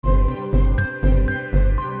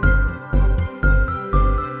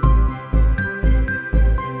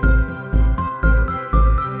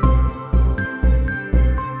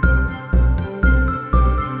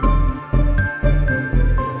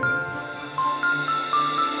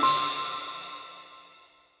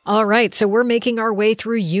All right, so we're making our way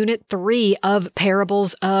through Unit 3 of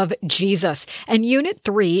Parables of Jesus. And Unit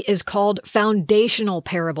 3 is called Foundational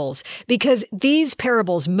Parables because these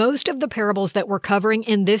parables, most of the parables that we're covering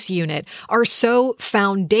in this unit, are so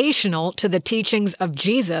foundational to the teachings of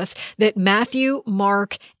Jesus that Matthew,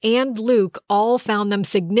 Mark, and Luke all found them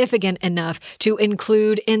significant enough to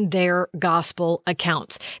include in their gospel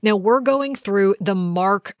accounts. Now, we're going through the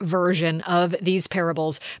Mark version of these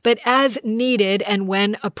parables, but as needed and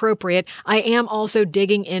when appropriate, I am also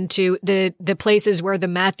digging into the places where the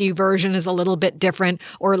Matthew version is a little bit different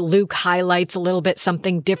or Luke highlights a little bit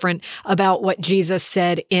something different about what Jesus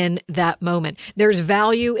said in that moment. There's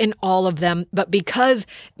value in all of them, but because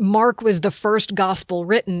Mark was the first gospel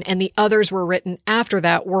written and the others were written after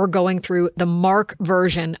that, we're going through the Mark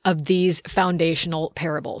version of these foundational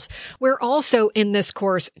parables. We're also in this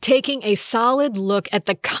course taking a solid look at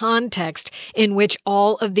the context in which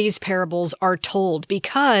all of these parables are told,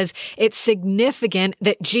 because it's significant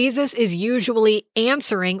that Jesus is usually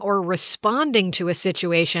answering or responding to a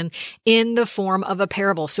situation in the form of a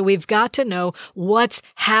parable. So we've got to know what's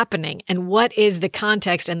happening and what is the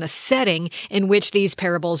context and the setting in which these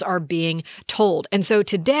parables are being told. And so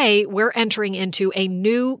today we're entering into a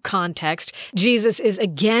new context. Jesus is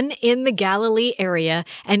again in the Galilee area,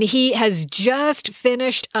 and he has just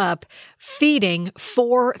finished up feeding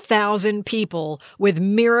 4,000 people with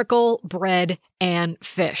miracle bread and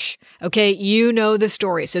fish. Okay, you know the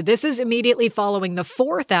story. So this is immediately following the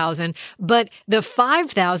 4,000, but the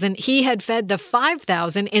 5,000, he had fed the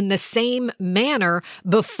 5,000 in the same manner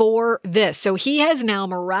before this. So he has now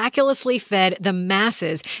miraculously fed the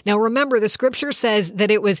masses. Now remember, the scripture says that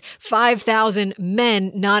it was 5,000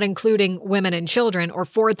 men, not including women and children, or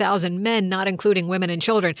 4,000 men, not including women and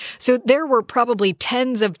children. So there were probably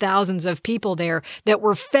tens of thousands of people there that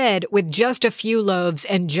were fed with just a few loaves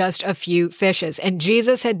and just a few fishes. And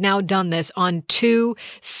Jesus had now done this on two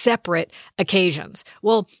separate occasions.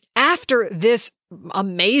 Well, after this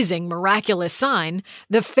amazing, miraculous sign,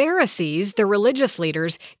 the Pharisees, the religious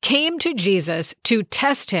leaders, came to Jesus to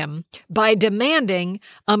test him by demanding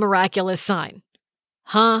a miraculous sign.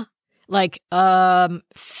 Like,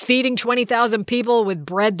 feeding 20,000 people with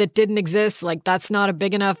bread that didn't exist, like, that's not a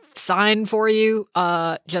big enough sign for you?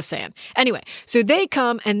 Just saying. Anyway, so they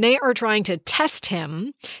come and they are trying to test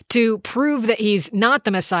him to prove that he's not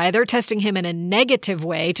the Messiah. They're testing him in a negative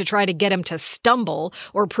way to try to get him to stumble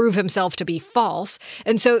or prove himself to be false.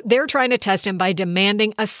 And so they're trying to test him by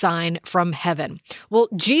demanding a sign from heaven. Well,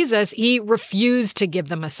 Jesus, he refused to give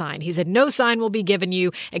them a sign. He said, "No sign will be given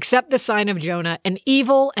you except the sign of Jonah. An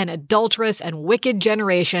evil and adulterous and wicked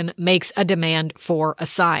generation makes a demand for a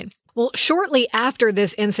sign." Well, shortly after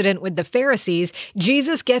this incident with the Pharisees,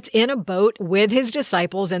 Jesus gets in a boat with his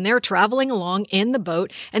disciples, and they're traveling along in the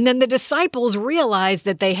boat. And then the disciples realize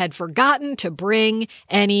that they had forgotten to bring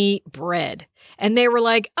any bread. And they were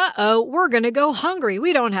like, uh-oh, we're going to go hungry.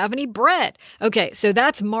 We don't have any bread. Okay, so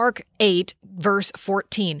that's Mark 8, verse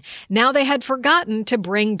 14. Now they had forgotten to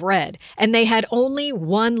bring bread, and they had only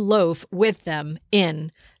one loaf with them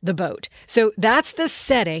in the boat. So that's the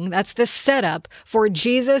setting, that's the setup for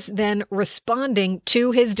Jesus then responding to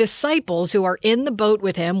his disciples who are in the boat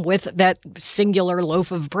with him with that singular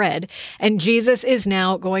loaf of bread. And Jesus is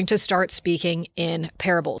now going to start speaking in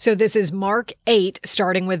parables. So this is Mark 8,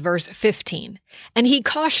 starting with verse 15. And he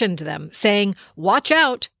cautioned them, saying, "Watch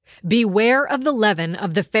out, beware of the leaven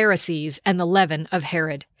of the Pharisees and the leaven of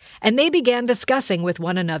Herod." And they began discussing with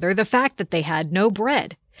one another the fact that they had no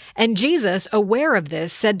bread. And Jesus, aware of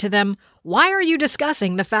this, said to them, "Why are you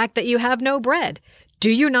discussing the fact that you have no bread? Do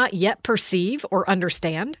you not yet perceive or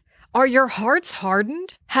understand? Are your hearts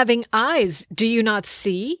hardened? Having eyes, do you not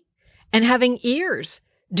see? And having ears,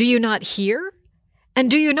 do you not hear? And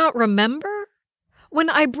do you not remember? When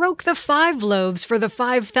I broke the 5 loaves for the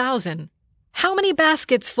 5,000, how many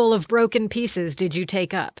baskets full of broken pieces did you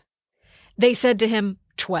take up?" They said to him,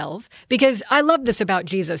 12, because I love this about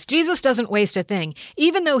Jesus. Jesus doesn't waste a thing.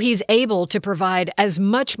 Even though he's able to provide as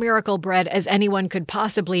much miracle bread as anyone could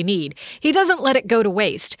possibly need, he doesn't let it go to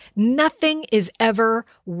waste. Nothing is ever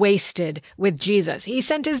wasted with Jesus. He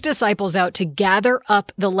sent his disciples out to gather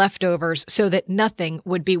up the leftovers so that nothing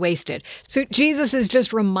would be wasted. So Jesus is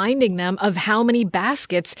just reminding them of how many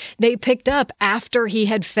baskets they picked up after he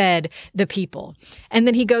had fed the people. And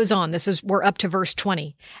then he goes on. We're up to verse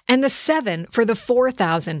 20. And the 7 for the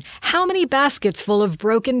 4,000. How many baskets full of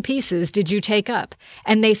broken pieces did you take up?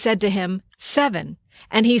 And they said to him, 7.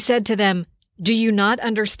 And he said to them, "Do you not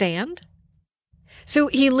understand?" So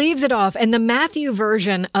he leaves it off, and the Matthew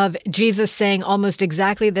version of Jesus saying almost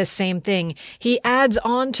exactly the same thing, he adds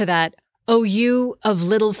on to that, "O you of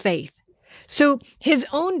little faith." So his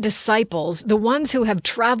own disciples, the ones who have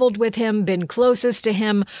traveled with him, been closest to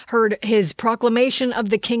him, heard his proclamation of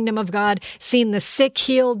the kingdom of God, seen the sick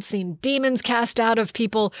healed, seen demons cast out of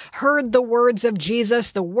people, heard the words of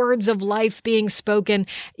Jesus, the words of life being spoken,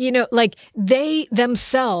 like they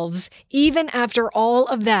themselves, even after all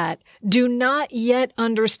of that, do not yet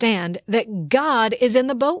understand that God is in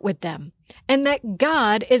the boat with them. And that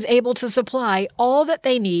God is able to supply all that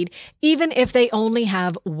they need, even if they only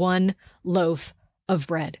have one loaf of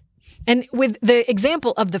bread. And with the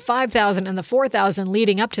example of the 5,000 and the 4,000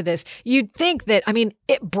 leading up to this, you'd think that,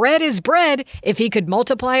 bread is bread. If he could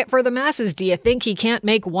multiply it for the masses, do you think he can't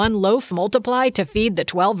make one loaf multiply to feed the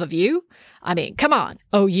 12 of you? Come on,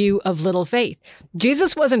 O you of little faith.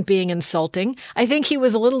 Jesus wasn't being insulting. I think he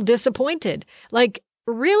was a little disappointed.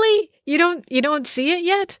 Really? You don't see it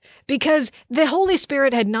yet? Because the Holy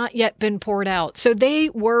Spirit had not yet been poured out. So they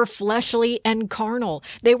were fleshly and carnal.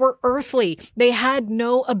 They were earthly. They had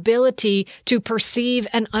no ability to perceive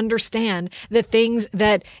and understand the things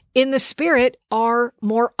that in the Spirit are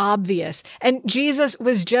more obvious. And Jesus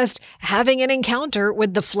was just having an encounter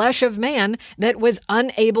with the flesh of man that was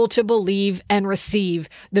unable to believe and receive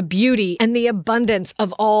the beauty and the abundance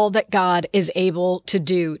of all that God is able to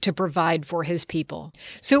do to provide for his people.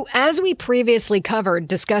 So as we previously covered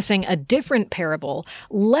discussing a different parable,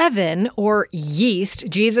 leaven or yeast,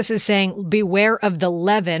 Jesus is saying, beware of the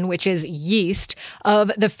leaven, which is yeast,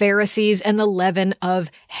 of the Pharisees and the leaven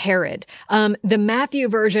of Herod. The Matthew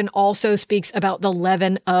version also speaks about the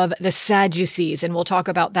leaven of the Sadducees, and we'll talk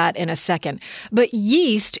about that in a second. But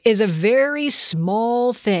yeast is a very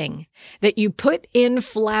small thing that you put in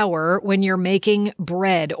flour when you're making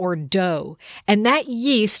bread or dough. And that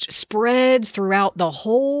yeast spreads throughout the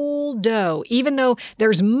whole dough. Even though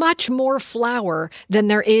there's much more flour than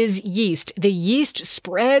there is yeast, the yeast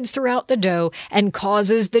spreads throughout the dough and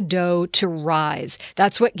causes the dough to rise.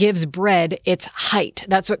 That's what gives bread its height.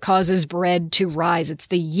 That's what causes bread to rise. It's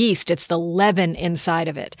the yeast. It's the leaven inside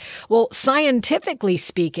of it. Well, scientifically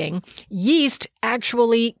speaking, yeast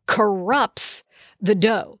actually corrupts the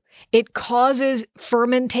dough. It causes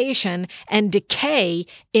fermentation and decay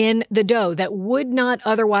in the dough that would not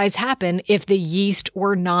otherwise happen if the yeast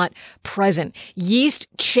were not present. Yeast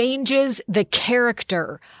changes the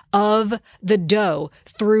character of the dough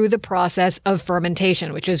through the process of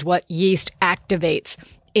fermentation, which is what yeast activates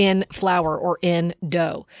in flour or in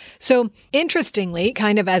dough. So interestingly,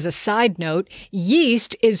 kind of as a side note,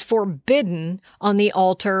 yeast is forbidden on the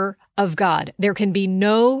altar of God. There can be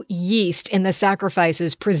no yeast in the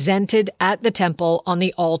sacrifices presented at the temple on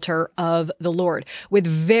the altar of the Lord, with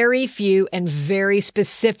very few and very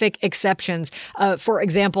specific exceptions. For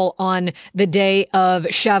example, on the day of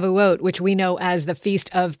Shavuot, which we know as the Feast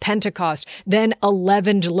of Pentecost, then a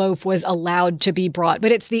leavened loaf was allowed to be brought.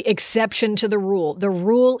 But it's the exception to the rule. The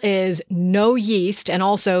rule is no yeast and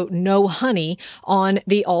also no honey on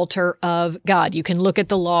the altar of God. You can look at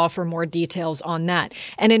the law for more details on that.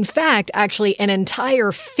 And in fact, actually, an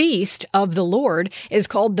entire feast of the Lord is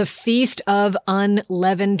called the Feast of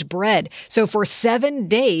Unleavened Bread. So for 7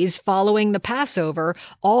 days following the Passover,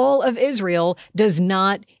 all of Israel does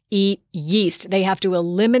not eat yeast. They have to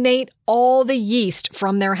eliminate all the yeast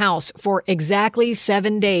from their house for exactly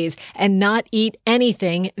 7 days and not eat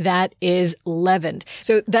anything that is leavened.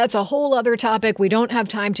 So that's a whole other topic. We don't have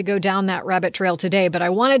time to go down that rabbit trail today, but I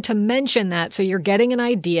wanted to mention that so you're getting an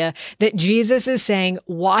idea that Jesus is saying,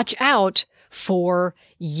 watch out for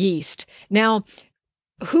yeast. Now,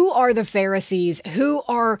 who are the Pharisees? Who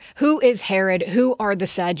is Herod? Who are the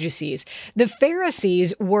Sadducees? The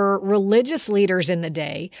Pharisees were religious leaders in the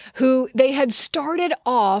day who they had started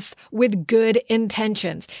off with good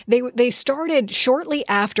intentions. They started shortly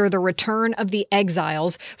after the return of the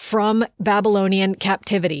exiles from Babylonian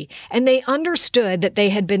captivity. And they understood that they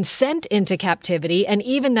had been sent into captivity and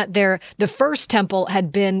even that the first temple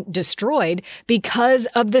had been destroyed because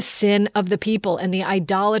of the sin of the people and the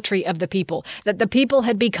idolatry of the people, that the people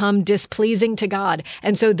had become displeasing to God.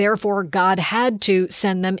 And so therefore God had to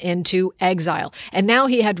send them into exile. And now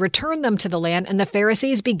he had returned them to the land, and the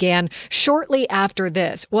Pharisees began shortly after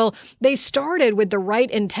this. Well, they started with the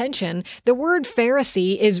right intention. The word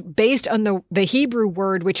Pharisee is based on the Hebrew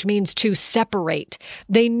word, which means to separate.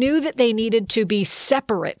 They knew that they needed to be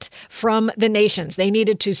separate from the nations. They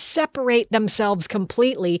needed to separate themselves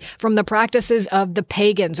completely from the practices of the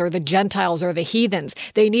pagans or the Gentiles or the heathens.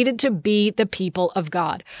 They needed to be the people of God.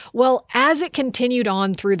 God. Well, as it continued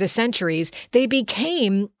on through the centuries, they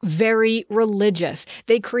became very religious.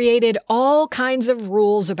 They created all kinds of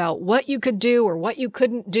rules about what you could do or what you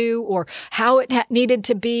couldn't do or how it needed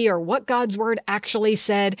to be or what God's word actually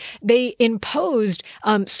said. They imposed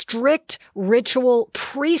strict ritual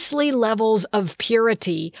priestly levels of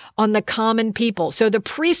purity on the common people. So the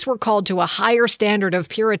priests were called to a higher standard of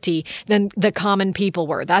purity than the common people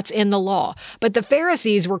were. That's in the law. But the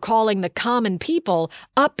Pharisees were calling the common people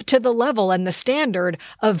up to the level and the standard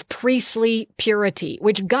of priestly purity,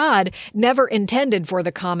 which God never intended for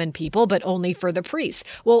the common people, but only for the priests.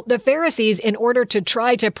 Well, the Pharisees, in order to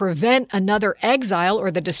try to prevent another exile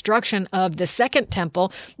or the destruction of the second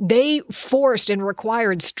temple, they forced and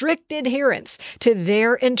required strict adherence to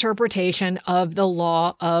their interpretation of the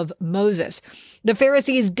law of Moses. The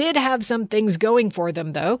Pharisees did have some things going for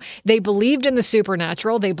them, though. They believed in the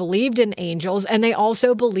supernatural, they believed in angels, and they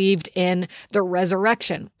also believed in the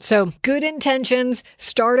resurrection. So good intentions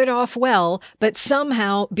started off well, but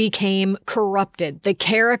somehow became corrupted. The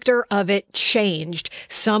character of it changed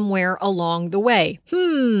somewhere along the way.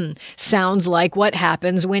 Sounds like what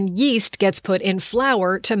happens when yeast gets put in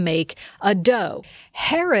flour to make a dough.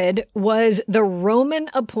 Herod was the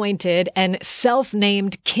Roman-appointed and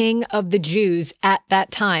self-named king of the Jews at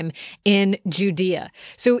that time in Judea.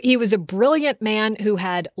 So he was a brilliant man who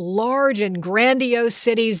had large and grandiose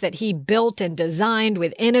cities that he built and designed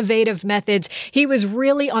with innovative methods. He was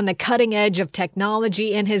really on the cutting edge of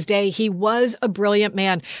technology in his day. He was a brilliant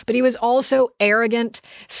man, but he was also arrogant,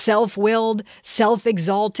 self-willed,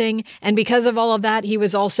 self-exalting, and because of all of that, he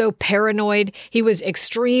was also paranoid. He was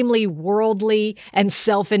extremely worldly and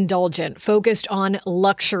self-indulgent, focused on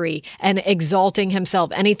luxury and exalting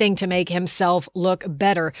himself, anything to make himself look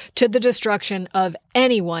better, to the destruction of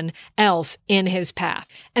anyone else in his path.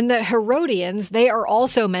 And the Herodians, they are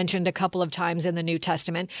also mentioned a couple of times in the New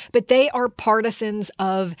Testament, but they are partisans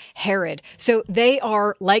of Herod. So they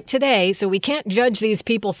are like today, so we can't judge these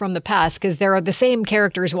people from the past because there are the same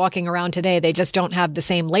characters walking around today, they just don't have the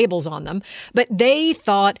same labels on them. But they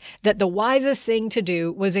thought that the wisest thing to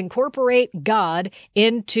do was incorporate God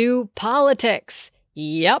into politics.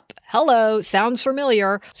 Yep. Hello. Sounds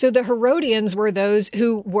familiar. So the Herodians were those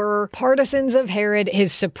who were partisans of Herod,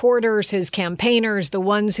 his supporters, his campaigners, the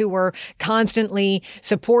ones who were constantly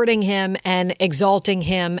supporting him and exalting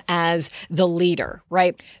him as the leader,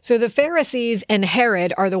 right? So the Pharisees and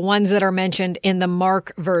Herod are the ones that are mentioned in the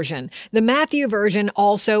Mark version. The Matthew version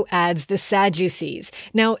also adds the Sadducees.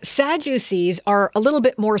 Now, Sadducees are a little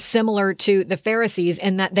bit more similar to the Pharisees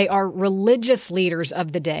in that they are religious leaders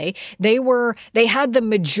of the day. They had the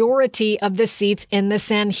majority of the seats in the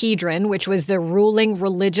Sanhedrin, which was the ruling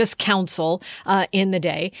religious council in the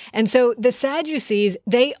day. And so the Sadducees,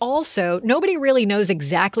 they also, nobody really knows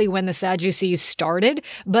exactly when the Sadducees started,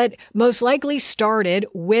 but most likely started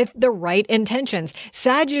with the right intentions.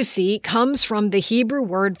 Sadducee comes from the Hebrew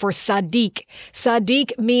word for Sadiq.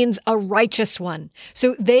 Sadiq means a righteous one.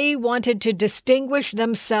 So they wanted to distinguish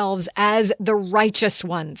themselves as the righteous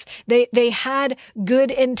ones. They had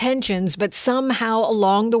good intentions, but somehow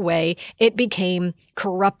along the way, it became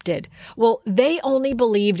corrupted. Well, they only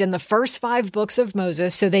believed in the first 5 books of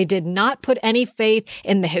Moses, so they did not put any faith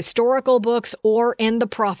in the historical books or in the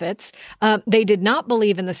prophets. They did not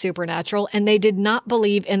believe in the supernatural, and they did not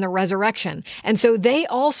believe in the resurrection. And so they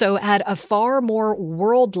also had a far more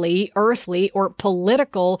worldly, earthly, or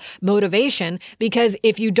political motivation, because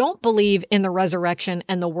if you don't believe in the resurrection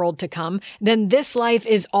and the world to come, then this life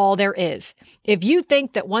is all there is. If you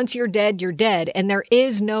think that once you're dead, and there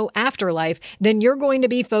is no afterlife, then you're going to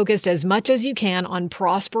be focused as much as you can on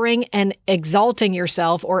prospering and exalting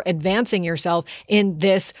yourself or advancing yourself in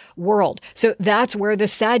this world. So that's where the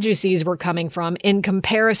Sadducees were coming from in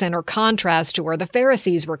comparison or contrast to where the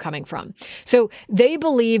Pharisees were coming from. So they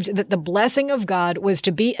believed that the blessing of God was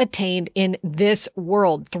to be attained in this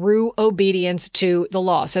world through obedience to the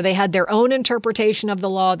law. So they had their own interpretation of the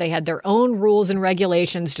law. They had their own rules and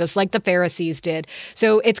regulations, just like the Pharisees did.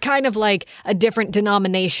 So it's kind of like a different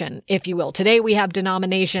denomination, if you will. Today we have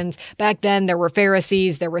denominations. Back then there were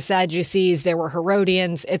Pharisees, there were Sadducees, there were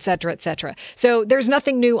Herodians, etc., etc. So there's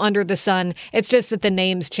nothing new under the sun. It's just that the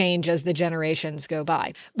names change as the generations go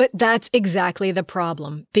by. But that's exactly the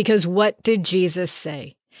problem, because what did Jesus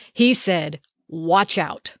say? He said, watch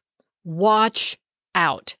out. Watch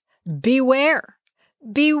out. Beware.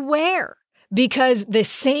 Beware. Because the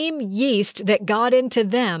same yeast that got into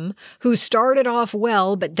them, who started off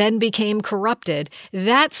well but then became corrupted,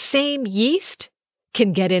 that same yeast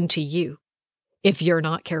can get into you. if you're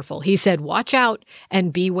not careful. He said, watch out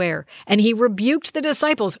and beware. And he rebuked the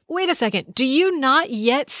disciples. Wait a second. Do you not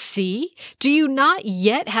yet see? Do you not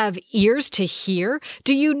yet have ears to hear?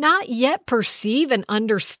 Do you not yet perceive and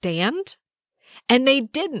understand? And they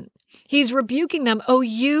didn't. He's rebuking them. Oh,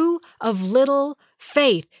 you of little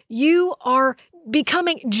faith. You are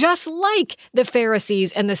becoming just like the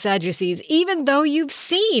Pharisees and the Sadducees, even though you've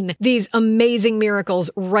seen these amazing miracles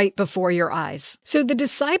right before your eyes. So the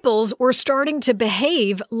disciples were starting to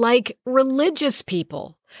behave like religious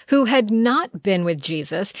people who had not been with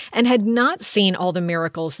Jesus and had not seen all the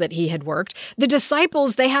miracles that he had worked. The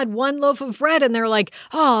disciples, they had one loaf of bread and they're like,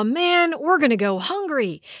 oh man, we're going to go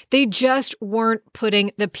hungry. They just weren't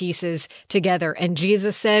putting the pieces together. And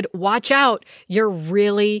Jesus said, watch out, you're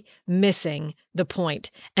really missing the point.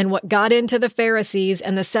 And what got into the Pharisees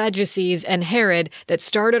and the Sadducees and Herod that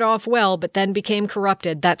started off well but then became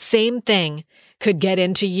corrupted, that same thing could get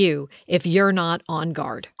into you if you're not on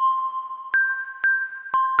guard.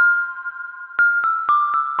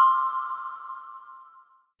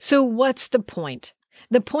 So what's the point?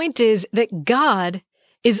 The point is that God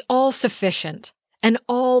is all sufficient and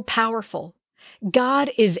all powerful. God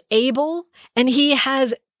is able, and he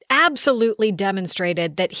has absolutely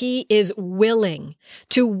demonstrated that he is willing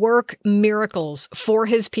to work miracles for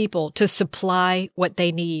his people to supply what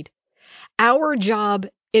they need. Our job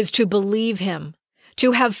is to believe him,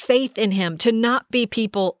 to have faith in him, to not be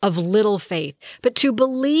people of little faith, but to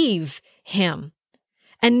believe him.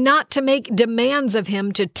 And not to make demands of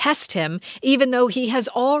him to test him, even though he has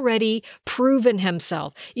already proven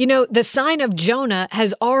himself. You know, the sign of Jonah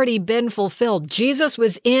has already been fulfilled. Jesus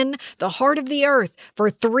was in the heart of the earth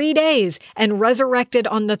for 3 days and resurrected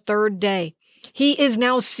on the third day. He is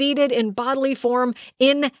now seated in bodily form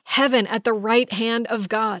in heaven at the right hand of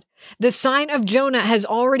God. The sign of Jonah has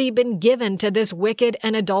already been given to this wicked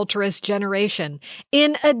and adulterous generation,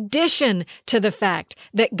 in addition to the fact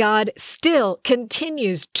that God still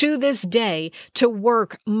continues to this day to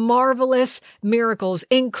work marvelous miracles,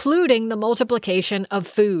 including the multiplication of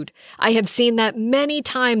food. I have seen that many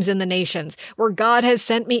times in the nations where God has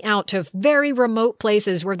sent me out to very remote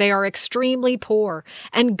places where they are extremely poor,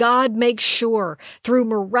 and God makes sure through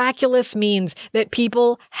miraculous means that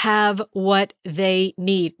people have what they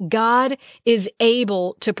need. God is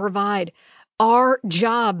able to provide. Our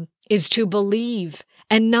job is to believe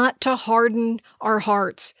and not to harden our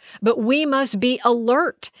hearts. But we must be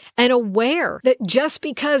alert and aware that just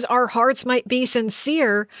because our hearts might be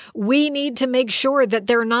sincere, we need to make sure that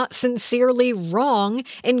they're not sincerely wrong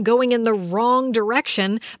and going in the wrong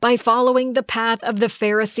direction by following the path of the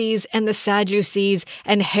Pharisees and the Sadducees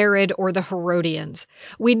and Herod or the Herodians.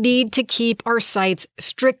 We need to keep our sights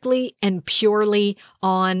strictly and purely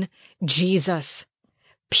on Jesus.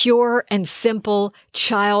 Pure and simple,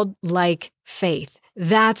 childlike faith.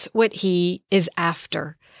 That's what he is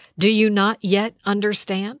after. Do you not yet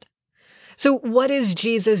understand? So what is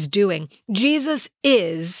Jesus doing? Jesus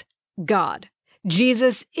is God.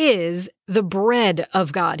 Jesus is the bread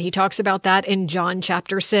of God. He talks about that in John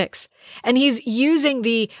chapter 6. And he's using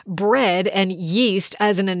the bread and yeast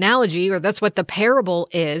as an analogy, or that's what the parable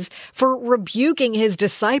is, for rebuking his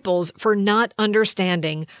disciples for not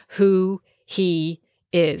understanding who he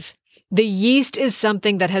is. The yeast is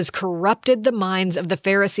something that has corrupted the minds of the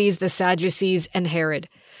Pharisees, the Sadducees, and Herod.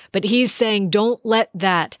 But he's saying, don't let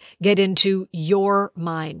that get into your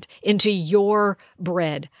mind, into your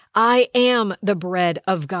bread. I am the bread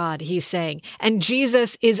of God, he's saying. And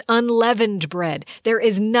Jesus is unleavened bread. There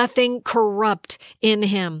is nothing corrupt in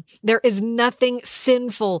him. There is nothing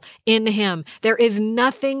sinful in him. There is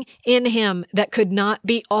nothing in him that could not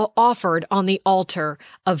be offered on the altar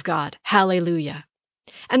of God. Hallelujah.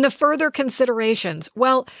 And the further considerations,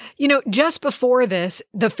 well, just before this,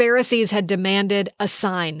 the Pharisees had demanded a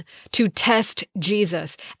sign to test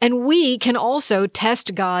Jesus. And we can also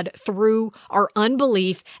test God through our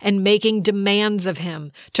unbelief and making demands of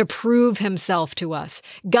him to prove himself to us.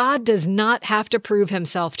 God does not have to prove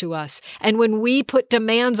himself to us. And when we put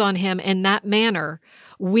demands on him in that manner,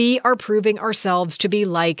 we are proving ourselves to be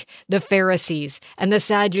like the Pharisees and the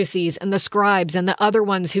Sadducees and the scribes and the other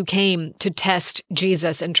ones who came to test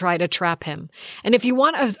Jesus and try to trap him. And if you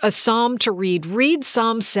want a psalm to read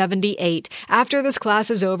Psalm 78. After this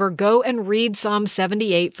class is over, go and read Psalm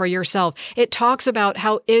 78 for yourself. It talks about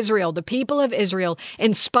how Israel, the people of Israel,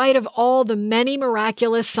 in spite of all the many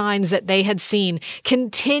miraculous signs that they had seen,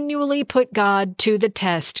 continually put God to the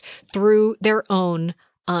test through their own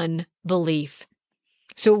unbelief.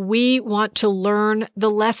 So we want to learn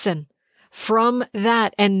the lesson from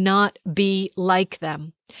that and not be like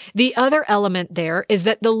them. The other element there is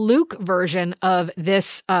that the Luke version of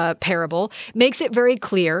this parable makes it very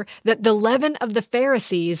clear that the leaven of the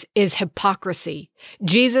Pharisees is hypocrisy.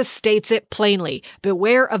 Jesus states it plainly,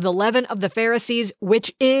 beware of the leaven of the Pharisees,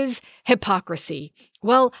 which is hypocrisy.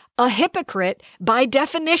 Well, a hypocrite, by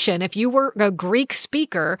definition, if you were a Greek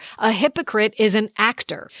speaker, a hypocrite is an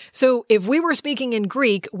actor. So if we were speaking in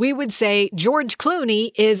Greek, we would say George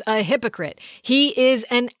Clooney is a hypocrite. He is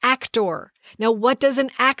an actor. Now, what does an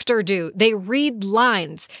actor do? They read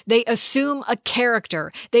lines. They assume a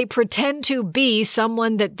character. They pretend to be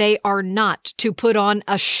someone that they are not, to put on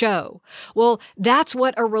a show. Well, that's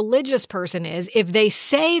what a religious person is. If they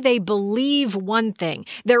say they believe one thing,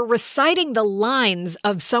 they're reciting the lines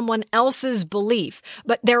of someone else's belief,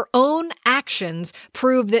 but their own actions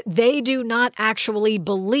prove that they do not actually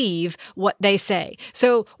believe what they say.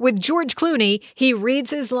 So with George Clooney, he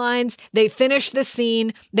reads his lines, they finish the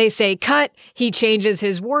scene, they say cut, he changes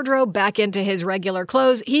his wardrobe back into his regular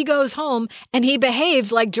clothes, he goes home, and he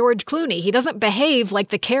behaves like George Clooney. He doesn't behave like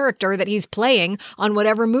the character that he's playing on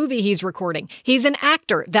whatever movie he's recording. He's an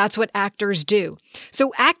actor. That's what actors do.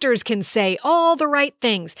 So actors can say all the right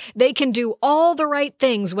things. They can do all the right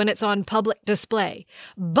things when it's on public display.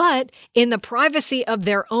 But in the privacy of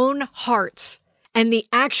their own hearts, and the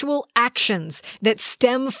actual actions that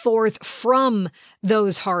stem forth from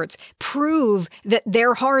those hearts prove that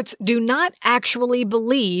their hearts do not actually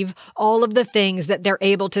believe all of the things that they're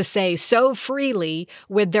able to say so freely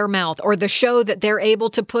with their mouth, or the show that they're able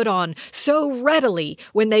to put on so readily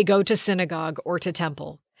when they go to synagogue or to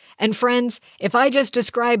temple. And friends, if I just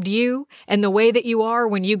described you and the way that you are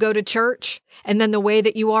when you go to church, and then the way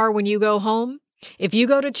that you are when you go home, if you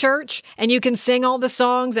go to church and you can sing all the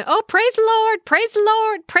songs and, oh, praise the Lord, praise the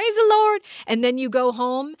Lord, praise the Lord, and then you go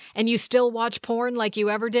home and you still watch porn like you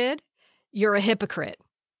ever did, you're a hypocrite.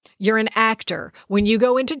 You're an actor. When you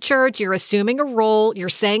go into church, you're assuming a role, you're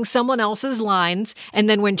saying someone else's lines, and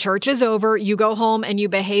then when church is over, you go home and you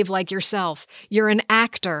behave like yourself. You're an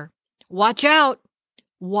actor. Watch out.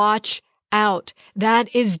 Watch out.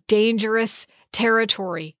 That is dangerous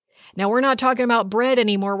territory. Now, we're not talking about bread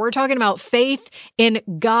anymore. We're talking about faith in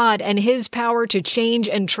God and His power to change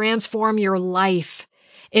and transform your life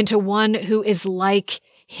into one who is like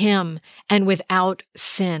Him and without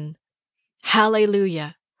sin.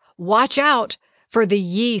 Hallelujah. Watch out for the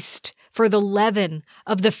yeast, for the leaven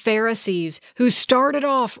of the Pharisees, who started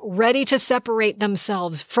off ready to separate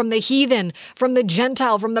themselves from the heathen, from the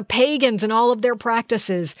Gentile, from the pagans and all of their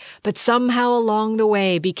practices, but somehow along the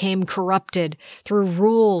way became corrupted through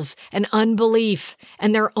rules and unbelief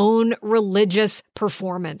and their own religious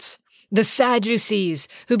performance. The Sadducees,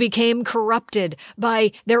 who became corrupted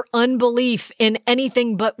by their unbelief in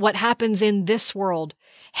anything but what happens in this world.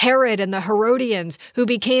 Herod and the Herodians, who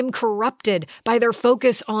became corrupted by their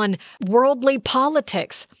focus on worldly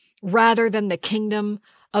politics rather than the kingdom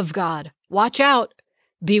of God. Watch out.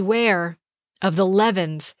 Beware of the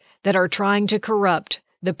leavens that are trying to corrupt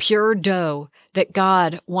the pure dough that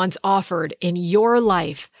God once offered in your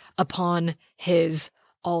life upon His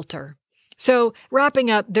altar. So wrapping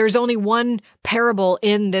up, there's only one parable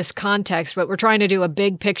in this context, but we're trying to do a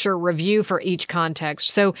big picture review for each context.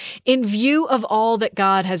 So in view of all that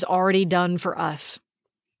God has already done for us,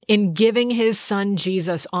 in giving His Son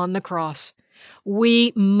Jesus on the cross,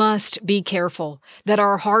 we must be careful that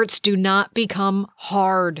our hearts do not become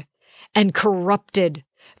hard and corrupted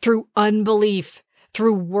through unbelief,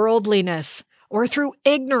 through worldliness, or through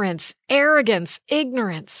ignorance.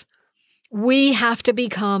 We have to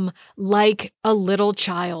become like a little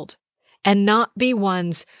child and not be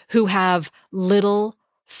ones who have little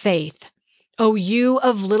faith. O you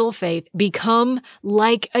of little faith, become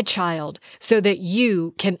like a child so that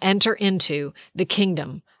you can enter into the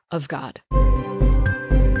kingdom of God.